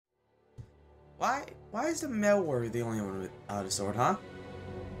Why is the male warrior the only one without a sword, huh?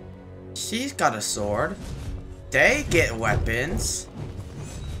 She's got a sword. They get weapons.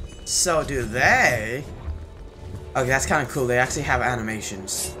 So do they. Okay, that's kind of cool. They actually have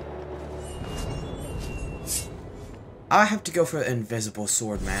animations. I have to go for the invisible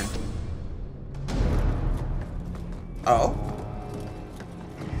sword, man. Oh.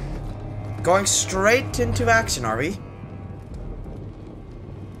 Going straight into action, are we?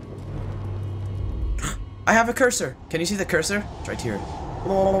 I have a cursor. Can you see the cursor? It's right here.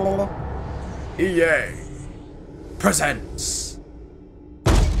 EA presents.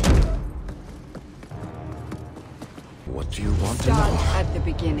 What do you want to know? Start at the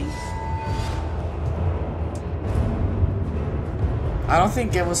beginning. I don't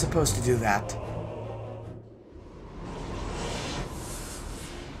think it was supposed to do that.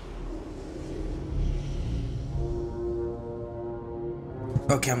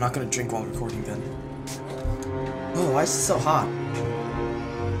 Okay, I'm not gonna drink while recording then. Oh, why is it so hot?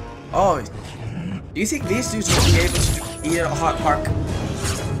 Oh, do you think these dudes will be able to eat a hot park?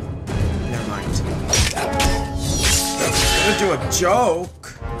 Never mind. I'm gonna do a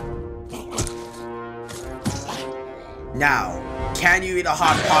joke. Now, can you eat a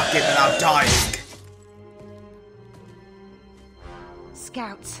hot pocket without dying?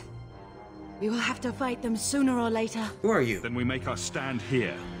 Scouts. We will have to fight them sooner or later. Who are you? Then we make our stand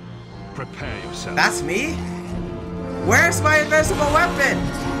here. Prepare yourself. That's me? Where's my invisible weapon?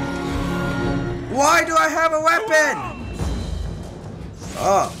 Why do I have a weapon?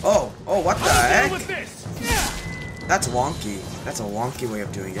 Oh, what the heck? That's wonky. That's a wonky way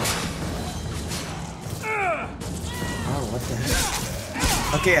of doing it. Oh, what the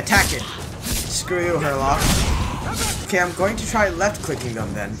heck? Okay, attack it. Screw you, Herlock. Okay, I'm going to try left clicking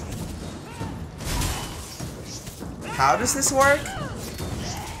them then. How does this work?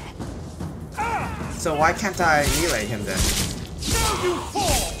 So why can't I melee him then?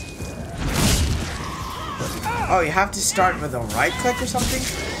 Oh, you have to start with a right click or something?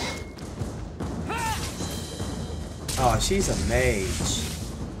 Oh, she's a mage.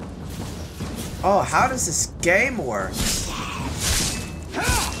 Oh, how does this game work?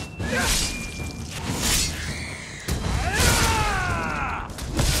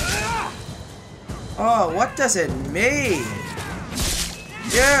 Oh, what does it mean?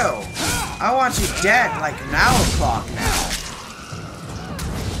 You! I want you dead like an hour clock now.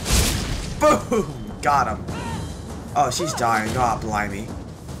 Boom! Got him. Oh, she's dying. Oh, blimey.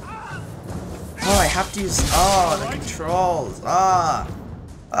 Oh, I have to use... Oh, the controls.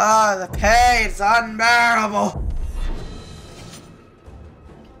 The pain. It's unbearable.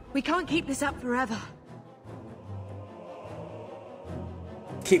 We can't keep this up forever.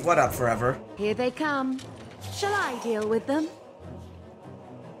 Keep what up forever? Here they come. Shall I deal with them?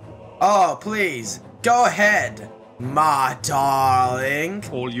 Oh, please. Go ahead, my darling.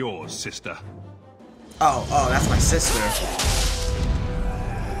 All yours, sister. Oh, that's my sister.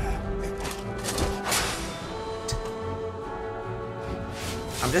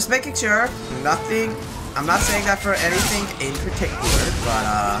 I'm just making sure. Nothing. I'm not saying that for anything in particular,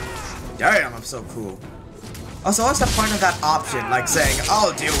 but, damn, I'm so cool. Also, what's the point of that option? Like saying,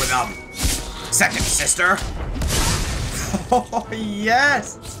 I'll deal with them. Second sister. Oh,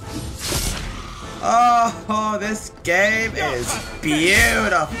 yes. Oh, this game is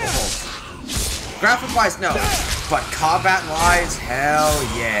beautiful. Graphic-wise, no. But combat-wise, hell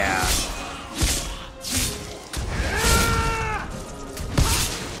yeah.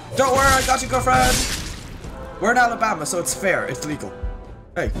 Don't worry, I got you, girlfriend. We're in Alabama, so it's fair. It's legal.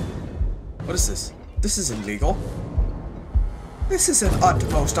 Hey, what is this? This isn't legal. This isn't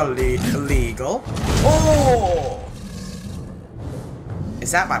utmost illegal. Oh!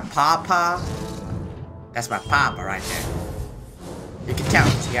 Is that my papa? That's my papa right there. You can tell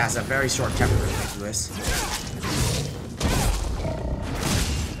he has a very short temper, Lewis.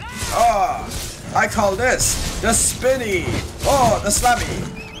 Oh, I call this the spinny. Oh, the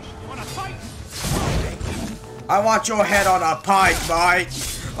slammy. I want your head on a pike, mate.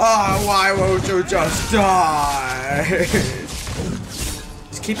 Oh, why won't you just die?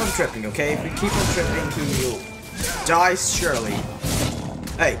 Just keep him tripping, okay? If we keep him tripping, he'll die surely.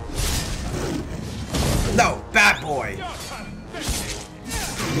 Hey. No, bad boy.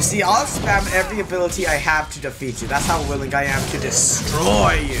 You see, I'll spam every ability I have to defeat you. That's how willing I am to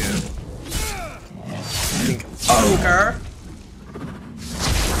destroy you. Fucking ogre.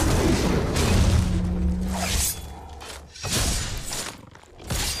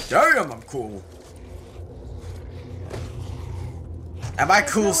 Damn, I'm cool. Am I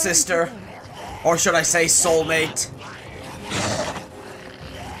cool, sister? Or should I say soulmate?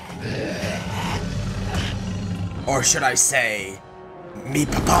 Or should I say, me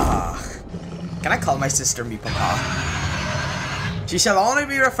papa? Can I call my sister me papa? She shall only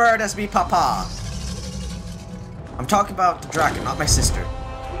be referred as me papa. I'm talking about the dragon, not my sister.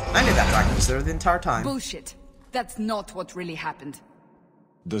 I knew that dragon was there the entire time. Bullshit. That's not what really happened.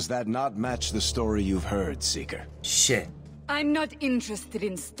 Does that not match the story you've heard, Seeker? Shit. I'm not interested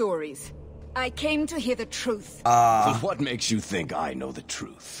in stories. I came to hear the truth. But what makes you think I know the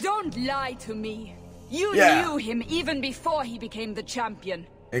truth? Don't lie to me. You Yeah. knew him even before he became the champion.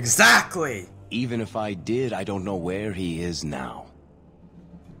 Exactly. Even if I did, I don't know where he is now.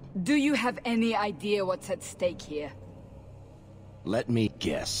 Do you have any idea what's at stake here? Let me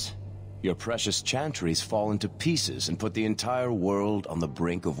guess. Your precious chantry's fallen to pieces and put the entire world on the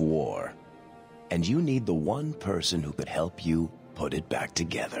brink of war. And you need the one person who could help you put it back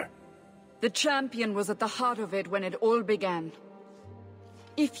together. The champion was at the heart of it when it all began.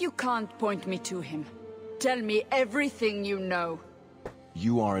 If you can't point me to him, tell me everything you know.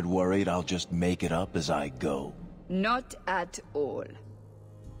 You aren't worried I'll just make it up as I go? Not at all.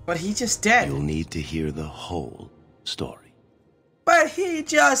 But he just dead. You'll need to hear the whole story. But he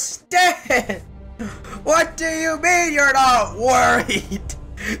just dead. What do you mean you're not worried?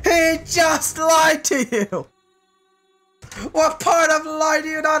 He just lied to you. What part of the lie do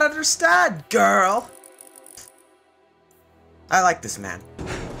you not understand, girl? I like this man.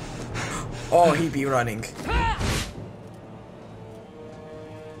 Oh, he be running.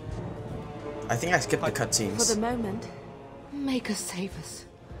 I think I skipped the cutscenes. For the moment, make us save us.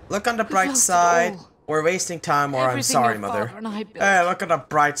 Look on the bright After side. all, We're wasting time, or I'm everything sorry, your mother. father and I built. Hey, look at the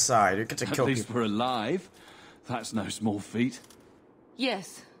bright side. You get to At kill least people. we're alive. That's no small feat.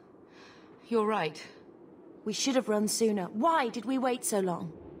 Yes, you're right. We should have run sooner. Why did we wait so long?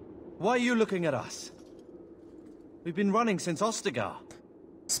 Why are you looking at us? We've been running since Ostagar.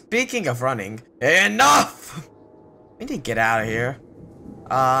 Speaking of running, enough! We need to get out of here.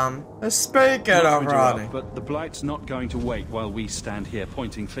 Speaking Not to of interrupt, running. but the Blight's not going to wait while we stand here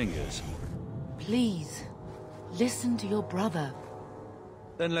pointing fingers. Please, listen to your brother.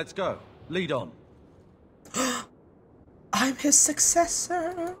 Then let's go. Lead on. I'm his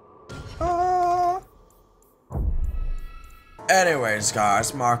successor. Oh. Anyways,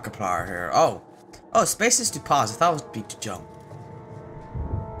 guys, Markiplier here. Oh, space is to pause. I thought it was B to jump.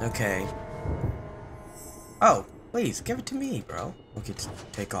 Okay. Oh, please give it to me, bro. Okay,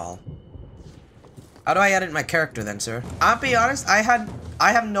 take all. How do I edit my character then, sir? I'll be honest. I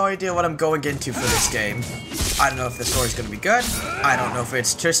have no idea what I'm going into for this game. I don't know if the story's gonna be good. I don't know if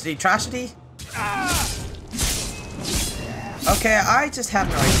it's tragedy. Okay, I just have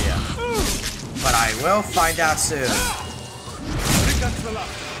no idea. But I will find out soon.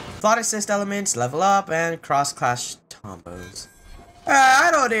 Thought assist elements, level up, and cross-clash combos. I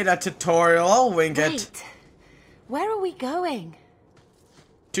don't need a tutorial, I'll wing it. Wait, where are we going?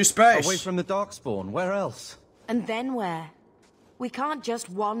 To space. Away from the Darkspawn. Where else? And then where? We can't just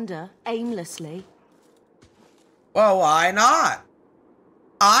wander aimlessly. Well, why not?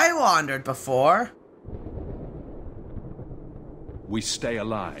 I wandered before. We stay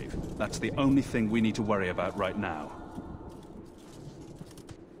alive. That's the only thing we need to worry about right now.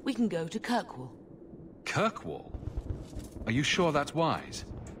 We can go to Kirkwall. Kirkwall? Are you sure that's wise?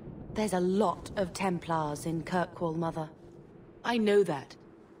 There's a lot of Templars in Kirkwall, Mother. I know that,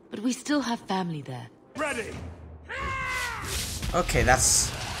 but we still have family there. Ready! Okay,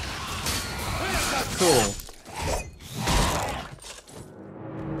 that's cool.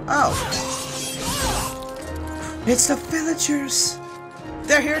 Oh. It's the villagers.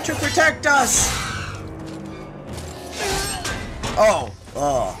 They're here to protect us. Oh,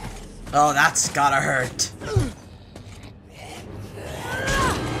 that's gotta hurt.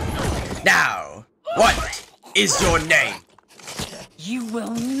 Now, what is your name? You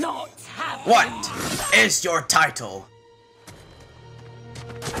will not have What is your title?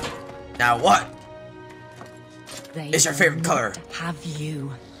 Now what? They Is your favorite will color? not have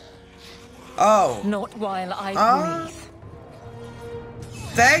you. Oh, Not while I breathe.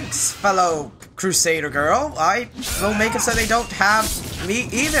 thanks, fellow Crusader girl. I will make it so they don't have me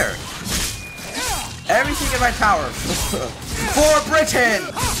either. Everything in my power. For Britain!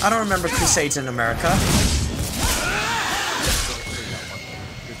 I don't remember Crusades in America.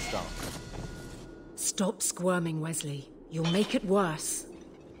 Stop squirming, Wesley. You'll make it worse.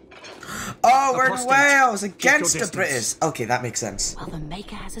 Oh, we're in Apostate. Wales Keep against your the British. Okay, that makes sense. Well, the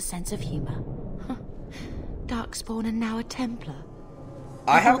Maker has a sense of humor. Darkspawn and now a Templar.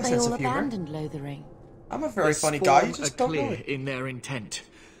 I have a thought they sense all of humor. abandoned Lothering. I'm a very The funny guy. You Spawn just are don't know clear it. in their intent,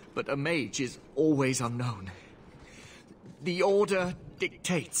 but a mage is always unknown. The Order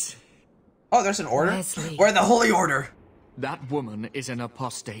dictates. Oh, there's an order? Wesley. We're the Holy Order. That woman is an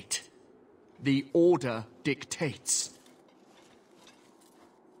apostate. The Order dictates.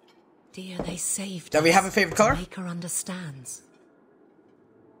 Dear, they saved Do us. we have a favorite color? The Maker understands.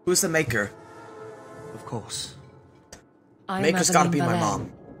 Who's the Maker? Of course. I'm Maker's gotta Madeline be my Valette.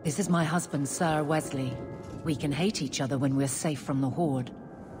 mom. This is my husband, Sir Wesley. We can hate each other when we're safe from the Horde.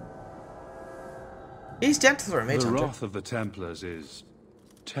 He's Templar, Mage The Hunter. wrath of the Templars is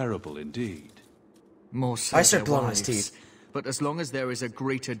terrible indeed. More so I start their blowing his wives. teeth. But as long as there is a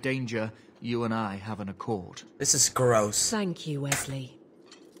greater danger, you and I have an accord. This is gross. Thank you, Wesley.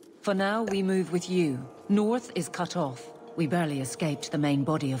 For now, we move with you. North is cut off. We barely escaped the main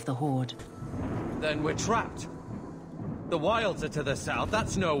body of the Horde. Then we're trapped. The wilds are to the south.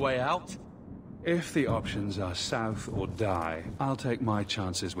 That's no way out. If the options are south or die, I'll take my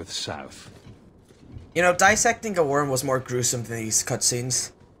chances with south. You know, dissecting a worm was more gruesome than these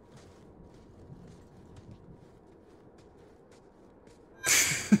cutscenes.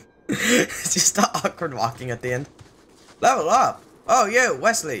 Just the awkward walking at the end. Level up! Oh, you,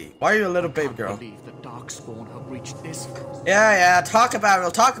 Wesley. Why are you a little baby girl? I believe the Darkspawn have reached this far. Yeah, talk about it.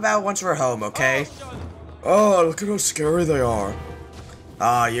 We'll talk about it once we're home, okay? Oh, look at how scary they are.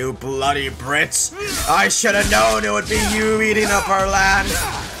 Ah, you bloody Brits. I should have known it would be you eating up our land.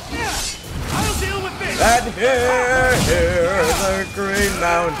 I'll deal with this. And here the Green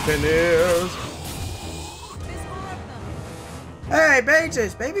Mountaineers. Hey,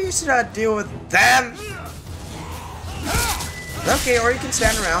 mages, maybe you should deal with them. Okay, or you can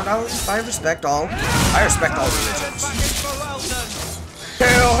stand around. I respect all. I respect all religions.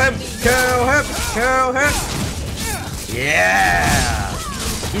 Kill him! Kill him! Kill him! Yeah!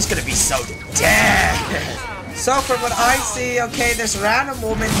 He's gonna be so dead! So from what I see, okay, this random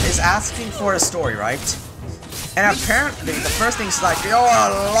woman is asking for a story, right? And apparently the first thing is like, you're a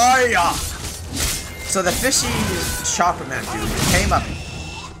liar! So the fishy shopper man dude came up.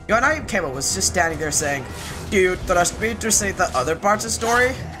 You know, not even came up, was just standing there saying, do you trust me to say the other parts of the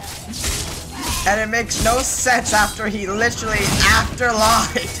story? And it makes no sense after he literally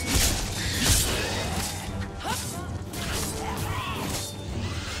lied.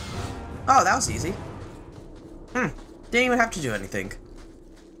 Oh, that was easy. Didn't even have to do anything.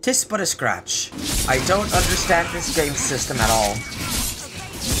 Tis but a scratch. I don't understand this game system at all.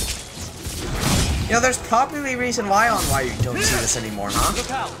 You know, there's probably a reason why you don't see this anymore, huh?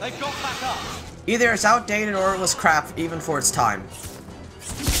 Look out, they've got back up. Either it's outdated or it was crap even for its time.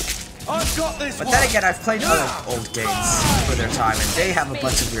 I've got this. But then again, I've played other old games for their time and they have a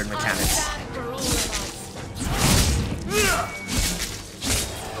bunch of weird mechanics.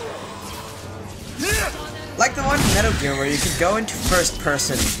 Like the one in Metal Gear where you can go into first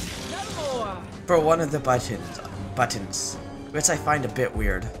person for one of the buttons, which I find a bit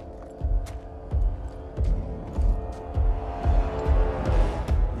weird.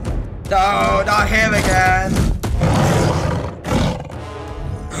 No, not him again!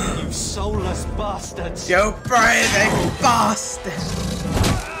 You soulless bastards. You breathing bastard!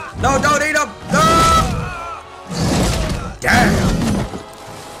 No, don't eat him! No! Damn!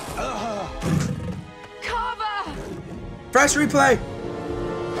 Cover! Press replay!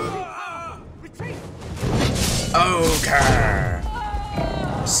 Ogre!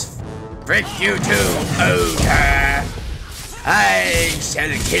 Frick you too, ogre! I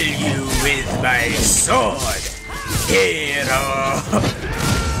shall kill you with my sword, hero!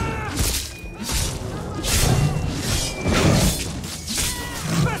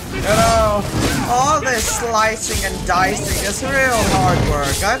 You know, all this slicing and dicing is real hard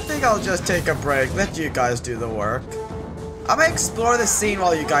work. I think I'll just take a break, let you guys do the work. I'm gonna explore the scene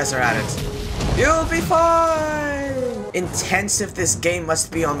while you guys are at it. You'll be fine! Intensive this game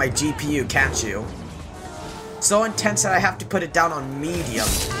must be on my GPU, can't you? So intense that I have to put it down on medium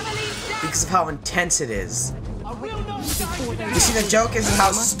because of how intense it is. You see, the joke is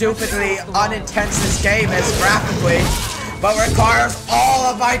how stupidly unintense this game is graphically, but requires all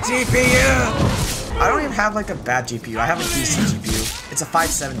of my GPU! I don't even have like a bad GPU, I have a decent GPU. It's a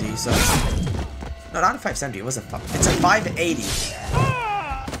 570, so no, not a 570, it's a 580.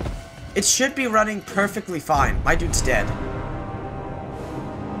 It should be running perfectly fine. My dude's dead.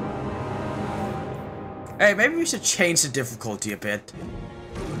 Hey, maybe we should change the difficulty a bit.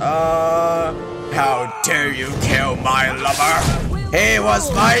 How dare you kill my lover? He was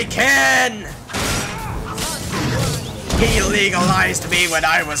my kin! He legalized me when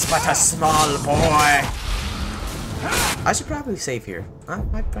I was but a small boy. I should probably save here. Huh?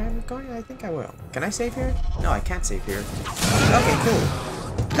 I think I will. Can I save here? No, I can't save here. Okay, cool.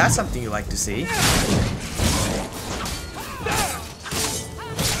 That's something you like to see.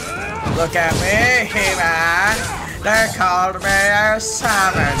 Look at me, man. They called me a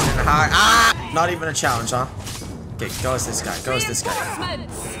savage and hard. Ah! Not even a challenge, huh? Okay, go as this guy. Go as this guy.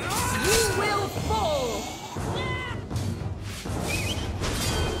 You will fall.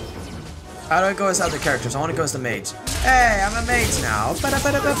 How do I go as other characters? I want to go as the mage. Hey, I'm a mage now.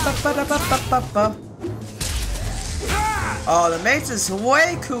 Oh, the mage is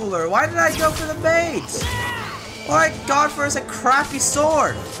way cooler. Why did I go for the mage? All I got for is a crappy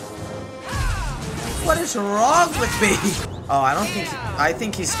sword. What is wrong with me? Oh, I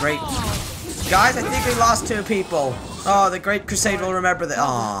think he's great. Guys, I think we lost 2 people. Oh, the Great Crusade will remember that.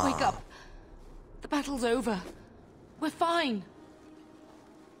 Oh. Wake up. The battle's over. We're fine.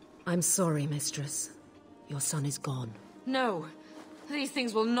 I'm sorry, mistress. Your son is gone. No. These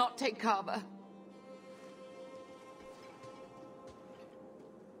things will not take Carver.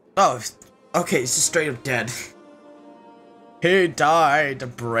 Oh, okay, he's just straight up dead. He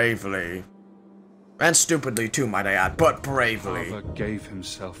died bravely. And stupidly too, might I add, but bravely. Carver gave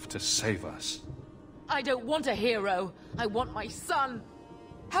himself to save us. I don't want a hero. I want my son.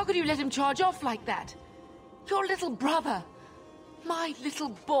 How could you let him charge off like that? Your little brother. My little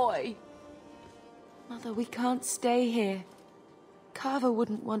boy. Mother, we can't stay here. Carver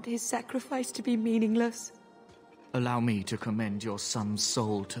wouldn't want his sacrifice to be meaningless. Allow me to commend your son's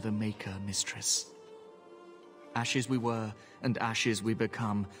soul to the Maker, mistress. Ashes we were, and ashes we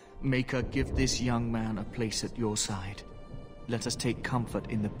become. Maker, give this young man a place at your side. Let us take comfort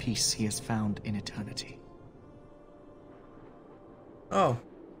in the peace he has found in eternity. Oh.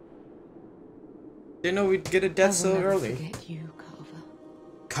 Didn't know we'd get a death so early. Forget you, Carver.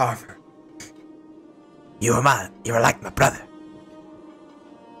 Carver. You were like my brother.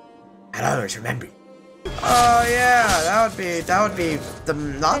 I'll always remember you. Oh yeah, that would be the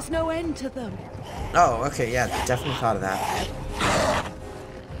not. There's no end to them. Oh, okay, yeah, definitely thought of that.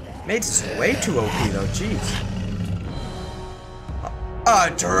 Mage is way too OP though, jeez. A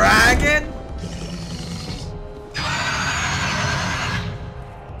dragon?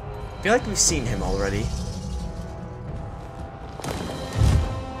 I feel like we've seen him already.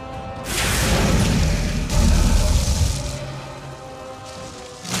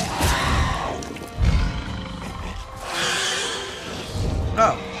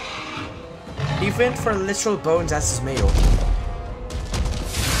 Oh. He went for literal bones as his meal.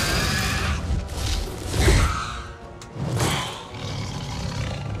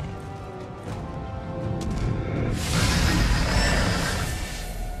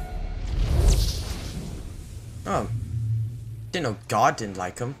 Oh. Didn't know God didn't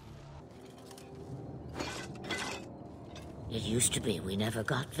like him. It used to be we never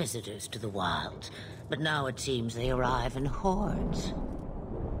got visitors to the wilds, but now it seems they arrive in hordes.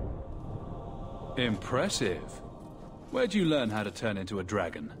 Impressive. Where'd you learn how to turn into a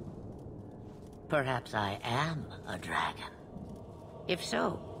dragon? Perhaps I am a dragon. If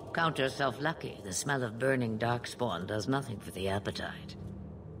so, count yourself lucky. The smell of burning darkspawn does nothing for the appetite.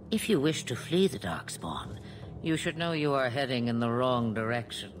 If you wish to flee the darkspawn, you should know you are heading in the wrong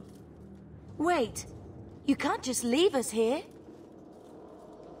direction. Wait. You can't just leave us here.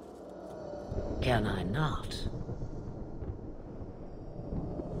 Can I not?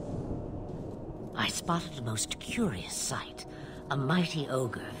 I spotted a most curious sight. A mighty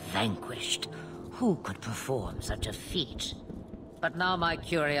ogre vanquished. Who could perform such a feat? But now my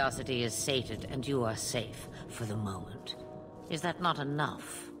curiosity is sated and you are safe for the moment. Is that not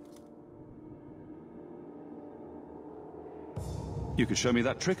enough? You could show me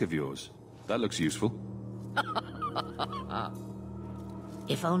that trick of yours. That looks useful.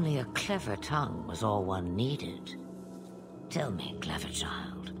 If only a clever tongue was all one needed. Tell me, clever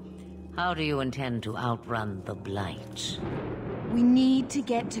child, how do you intend to outrun the Blight? We need to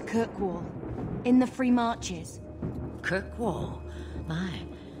get to Kirkwall. In the Free Marches. Kirkwall? My,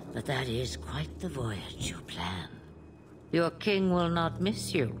 but that is quite the voyage you plan. Your king will not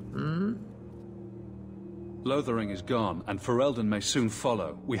miss you, hmm? Lothering is gone, and Ferelden may soon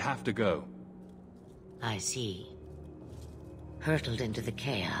follow. We have to go. I see. Hurtled into the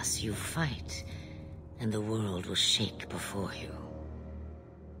chaos, you fight, and the world will shake before you.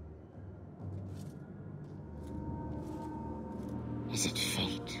 Is it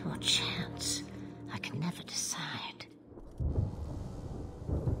fate or chance? I can never decide.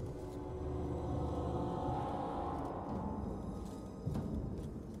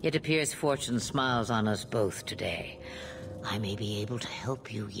 It appears fortune smiles on us both today. I may be able to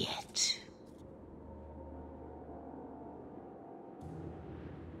help you yet.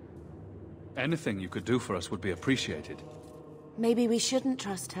 Anything you could do for us would be appreciated. Maybe we shouldn't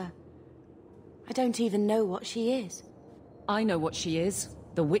trust her. I don't even know what she is. I know what she is.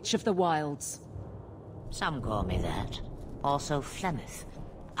 the Witch of the Wilds. Some call me that. Also Flemeth,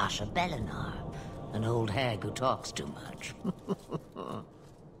 Asha Belinar, an old hag who talks too much.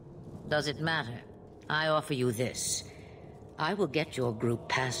 Does it matter? I offer you this. I will get your group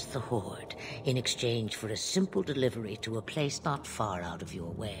past the Horde in exchange for a simple delivery to a place not far out of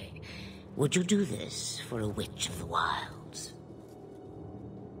your way. Would you do this for a Witch of the Wilds?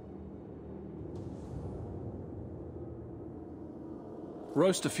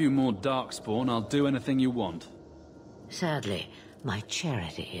 Roast a few more Darkspawn, I'll do anything you want. Sadly, my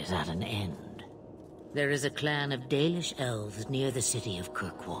charity is at an end. There is a clan of Dalish elves near the city of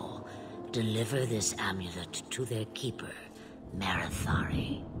Kirkwall. Deliver this amulet to their keeper,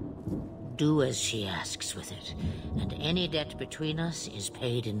 Marathari. Do as she asks with it, and any debt between us is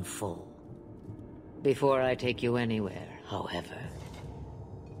paid in full. Before I take you anywhere, however,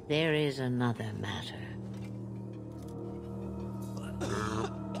 there is another matter.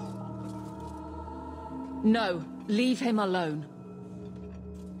 No, leave him alone.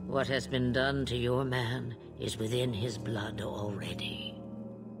 What has been done to your man is within his blood already.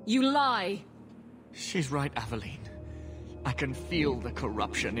 You lie! She's right, Aveline. I can feel the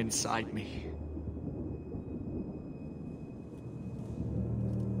corruption inside me.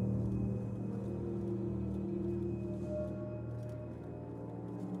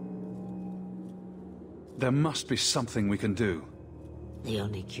 There must be something we can do. The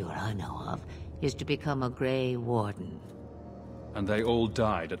only cure I know of is to become a Grey Warden. And they all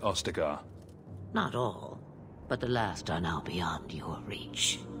died at Ostagar. Not all, but the last are now beyond your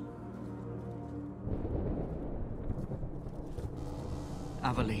reach.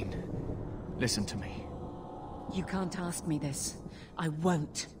 Aveline, listen to me. You can't ask me this. I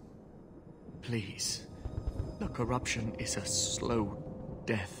won't. Please. The corruption is a slow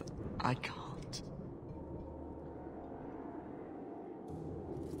death. I can't.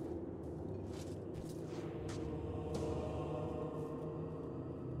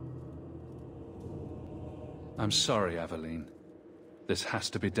 I'm sorry, Aveline. This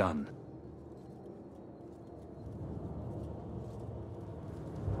has to be done.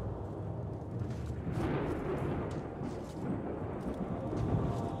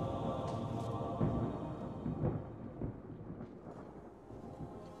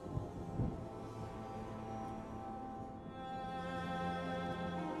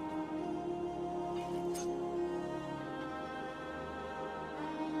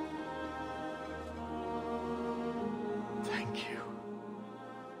 Thank you.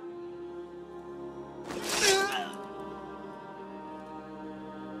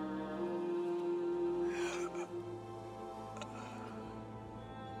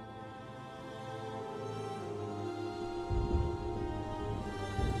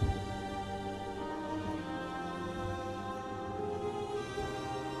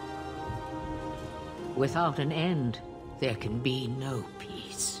 Without an end, there can be no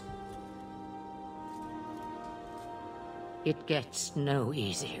peace. It gets no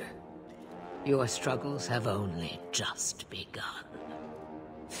easier. Your struggles have only just begun.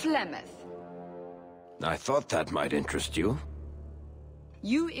 Flemeth, I thought that might interest you.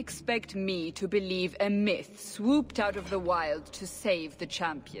 you expect me to believe a myth swooped out of the wild to save the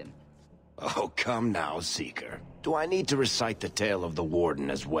champion? Oh, come now, Seeker. Do I need to recite the tale of the Warden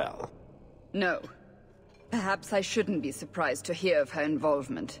as well? No. Perhaps I shouldn't be surprised to hear of her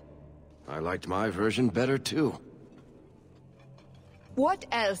involvement. I liked my version better, too. What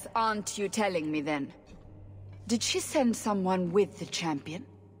else aren't you telling me, then? Did she send someone with the champion?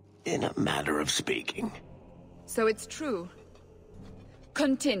 In a manner of speaking. So it's true.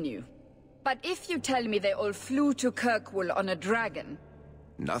 Continue. But if you tell me they all flew to Kirkwall on a dragon...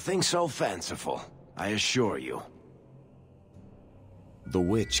 Nothing so fanciful, I assure you. The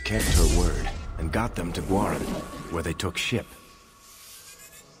witch kept her word, and got them to Guaran, where they took ship.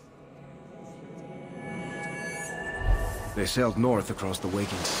 They sailed north across the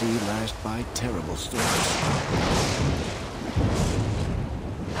waking sea, lashed by terrible storms.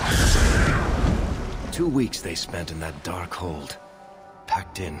 2 weeks they spent in that dark hold,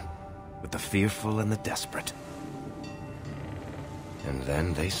 packed in with the fearful and the desperate. And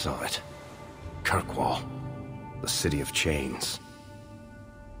then they saw it. Kirkwall, the city of chains.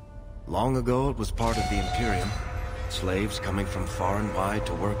 Long ago it was part of the Imperium, slaves coming from far and wide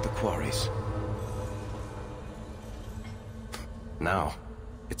to work the quarries. Now,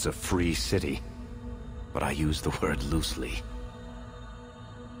 it's a free city, but I use the word loosely.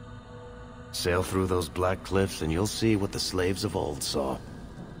 Sail through those black cliffs and you'll see what the slaves of old saw.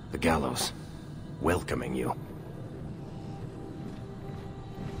 The gallows, welcoming you.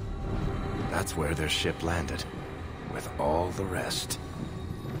 That's where their ship landed, with all the rest.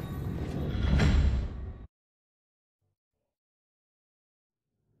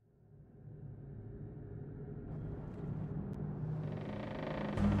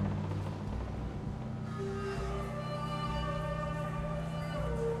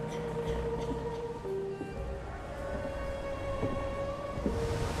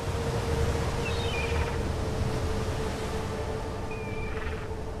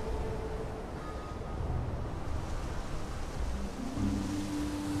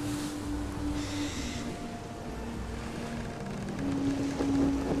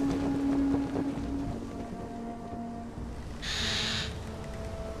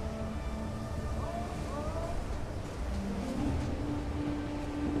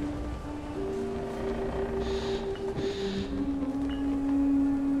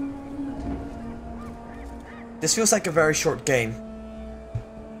 This feels like a very short game.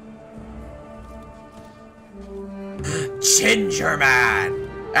 Ginger Man!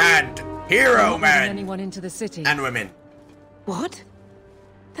 And Hero Man! Anyone into the city? And women. What?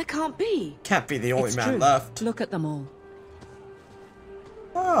 There can't be. Can't be the only It's man true. left. Look at them all.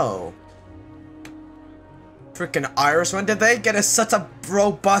 Oh. Freaking Irish, when did they get such a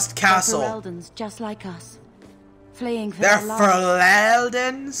robust castle? They're Eldons, just like us. Fleeing for They're their lives.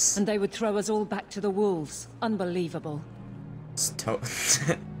 Feraldens? And they would throw us all back to the wolves. Unbelievable.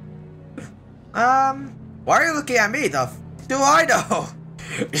 Why are you looking at me? The f do I know?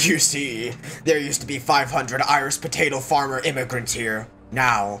 You see, there used to be 500 Irish potato farmer immigrants here.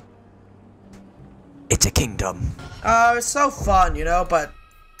 Now, it's a kingdom. It's so fun, you know, but...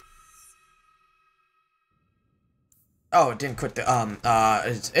 Oh, it didn't quit the,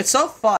 it's so fun.